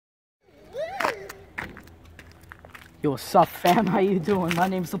Yo, what's up, fam? How you doing? My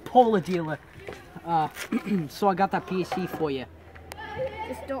name's the Polar Dealer. So I got that PC for you.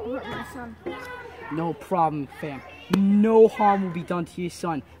 Just don't hurt my son. No problem, fam. No harm will be done to your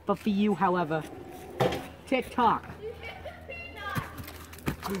son. But for you, however, tick-tock.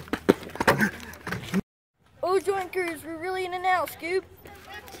 Oh, drinkers, we're really in and out, Scoop.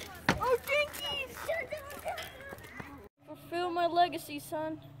 Oh, drinkies! Fulfill my legacy,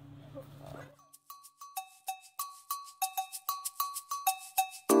 son.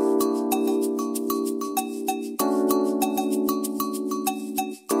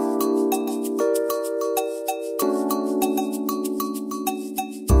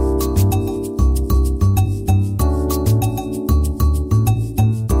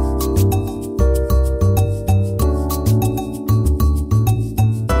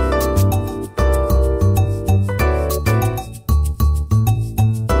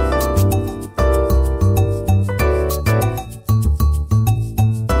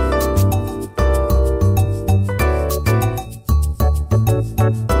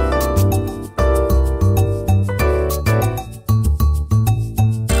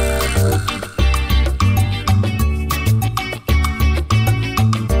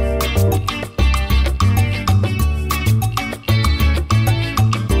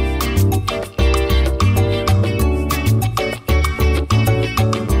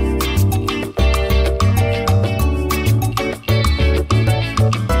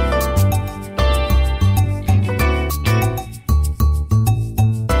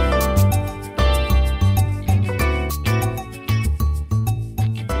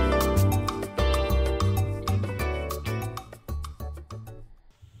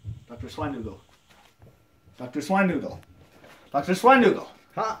 Dr. Swine Noodle. Dr. Swine Noodle. Dr. Swine Noodle.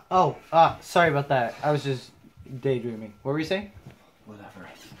 Huh? Oh, sorry about that. I was just daydreaming. What were you saying? Whatever.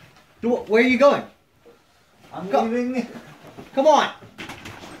 Where are you going? I'm leaving. Come on!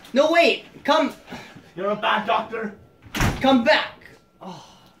 No, wait! Come! You're a bad doctor. Come back! Oh,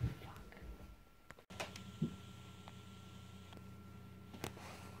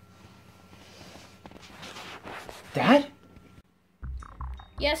 Dad?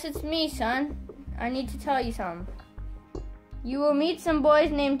 Yes, it's me, son. I need to tell you something. You will meet some boys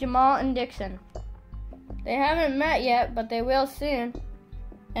named Jmal and Dixon. They haven't met yet, but they will soon.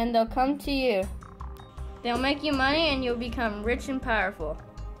 And they'll come to you. They'll make you money and you'll become rich and powerful.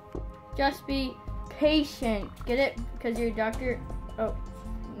 Just be patient. Get it? Because your doctor... Oh,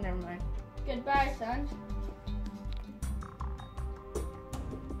 never mind. Goodbye, son.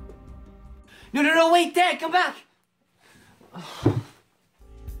 No, wait, Dad, come back!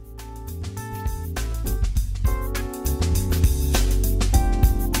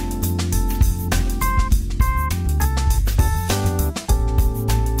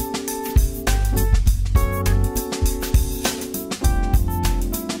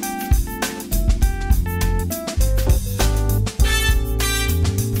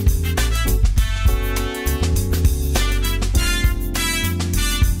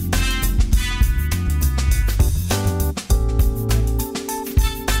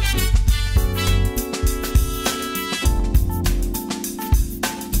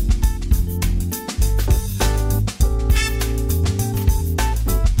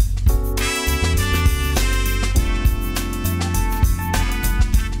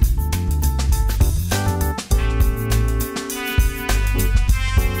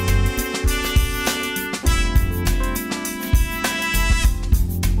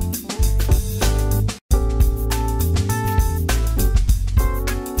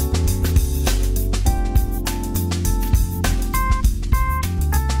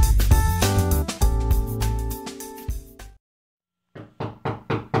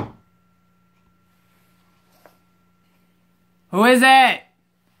 Who is it?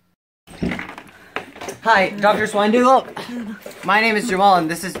 Hi, Dr. Swine-Doodle. My name is Jmal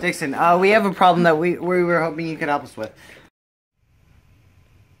and this is Dixon. We have a problem that we were hoping you could help us with.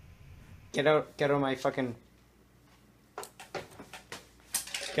 Get out of my fucking...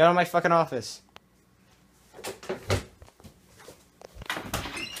 Get out of my fucking office.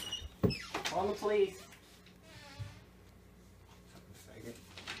 Call the police.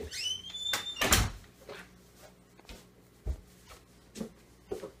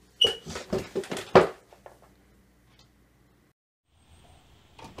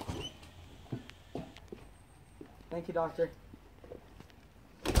 Thank you, doctor.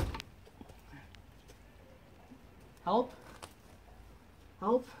 Help?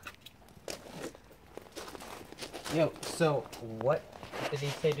 Help? Yo, so what did he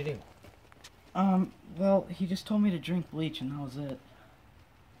say to do? Well, he just told me to drink bleach and that was it.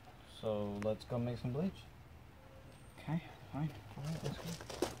 So let's go make some bleach. Okay, fine. All right, let's go.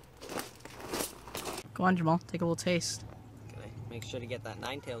 Go on, Jamal. Take a little taste. Okay, make sure to get that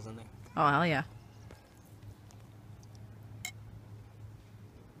 9 tails in there. Oh, hell yeah.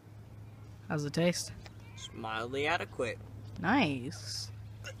 How's it taste? It's mildly adequate. Nice.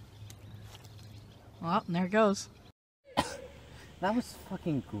 Well, there it goes. That was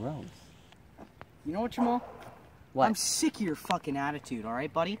fucking gross. You know what, Jamal? What? I'm sick of your fucking attitude,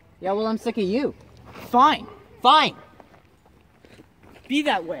 alright, buddy? Yeah, well, I'm sick of you. Fine. Fine. Be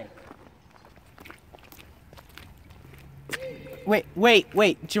that way.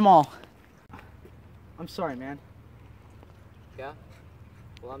 Wait, Jamal. I'm sorry, man. Yeah?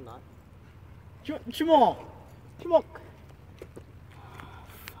 Well, I'm not. Jamal! Jamal!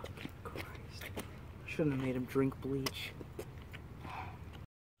 Fucking Christ. Shouldn't have made him drink bleach.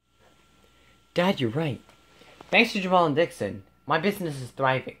 Dad, you're right. Thanks to Jmal and Dixon, my business is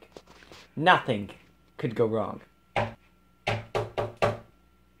thriving. Nothing could go wrong.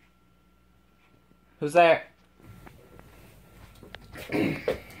 Who's there?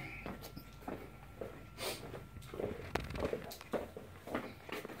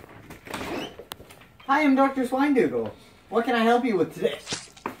 Hi, I'm Dr. Swine. What can I help you with today?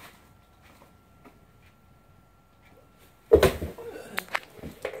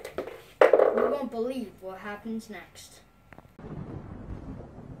 You won't believe what happens next.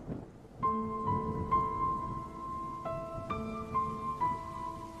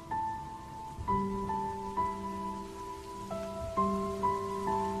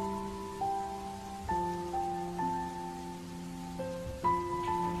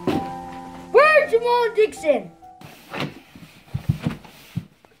 Where's Jmal and Dixon?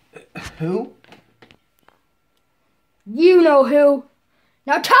 Who? You know who.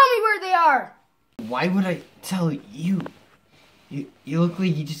 Now tell me where they are. Why would I tell you? You look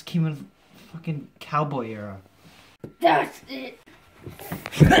like you just came out of the fucking cowboy era. That's it.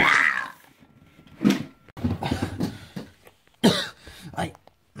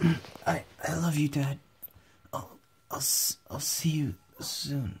 I love you, Dad. I'll see you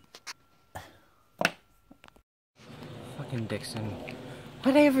soon. Fucking Dixon.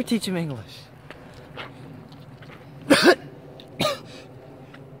 Why'd I ever teach him English?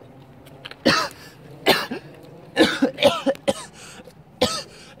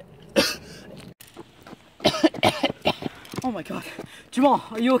 Oh my god. Jamal,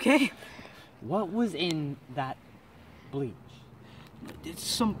 are you okay? What was in that bleach? It's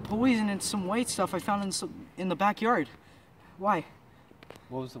some poison and some white stuff I found in the backyard. Why?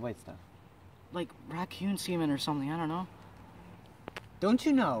 What was the white stuff? Like raccoon semen or something, I don't know. Don't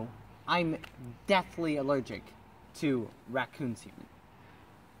you know I'm deathly allergic to raccoon semen?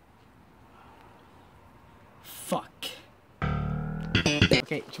 Fuck.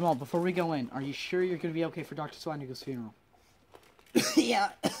 Okay, Jamal, before we go in, are you sure you're gonna be okay for Dr. Swine's funeral?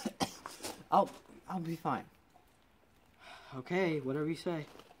 Yeah. I'll be fine. Okay, whatever you say.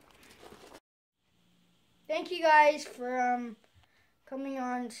 Thank you guys for coming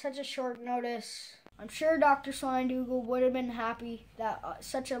on such a short notice. I'm sure Dr. Swine would have been happy that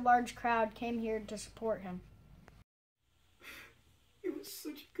such a large crowd came here to support him. He was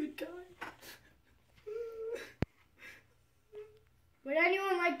such a good guy. Would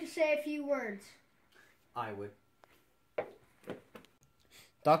anyone like to say a few words? I would.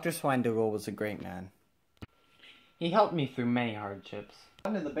 Dr. Swine was a great man. He helped me through many hardships.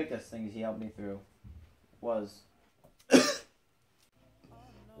 One of the biggest things he helped me through was...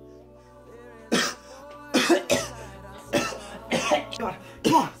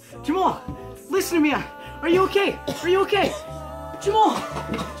 Jamal, listen to me. Are you okay? Are you okay? Jamal,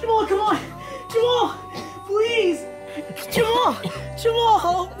 come on. Jamal, please. Jamal,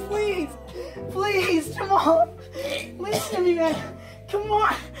 please, Jamal. Listen to me, man. Come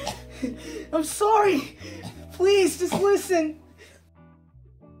on. I'm sorry. Please, just listen.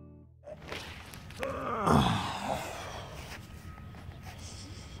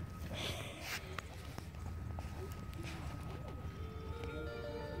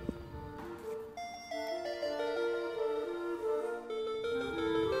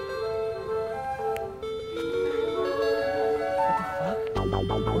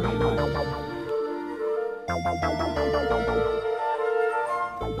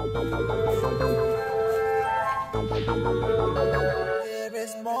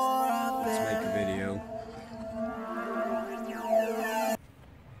 Let's make a video.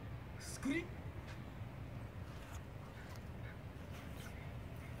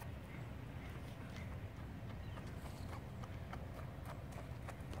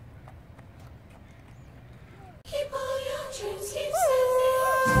 Keep all your dreams, keep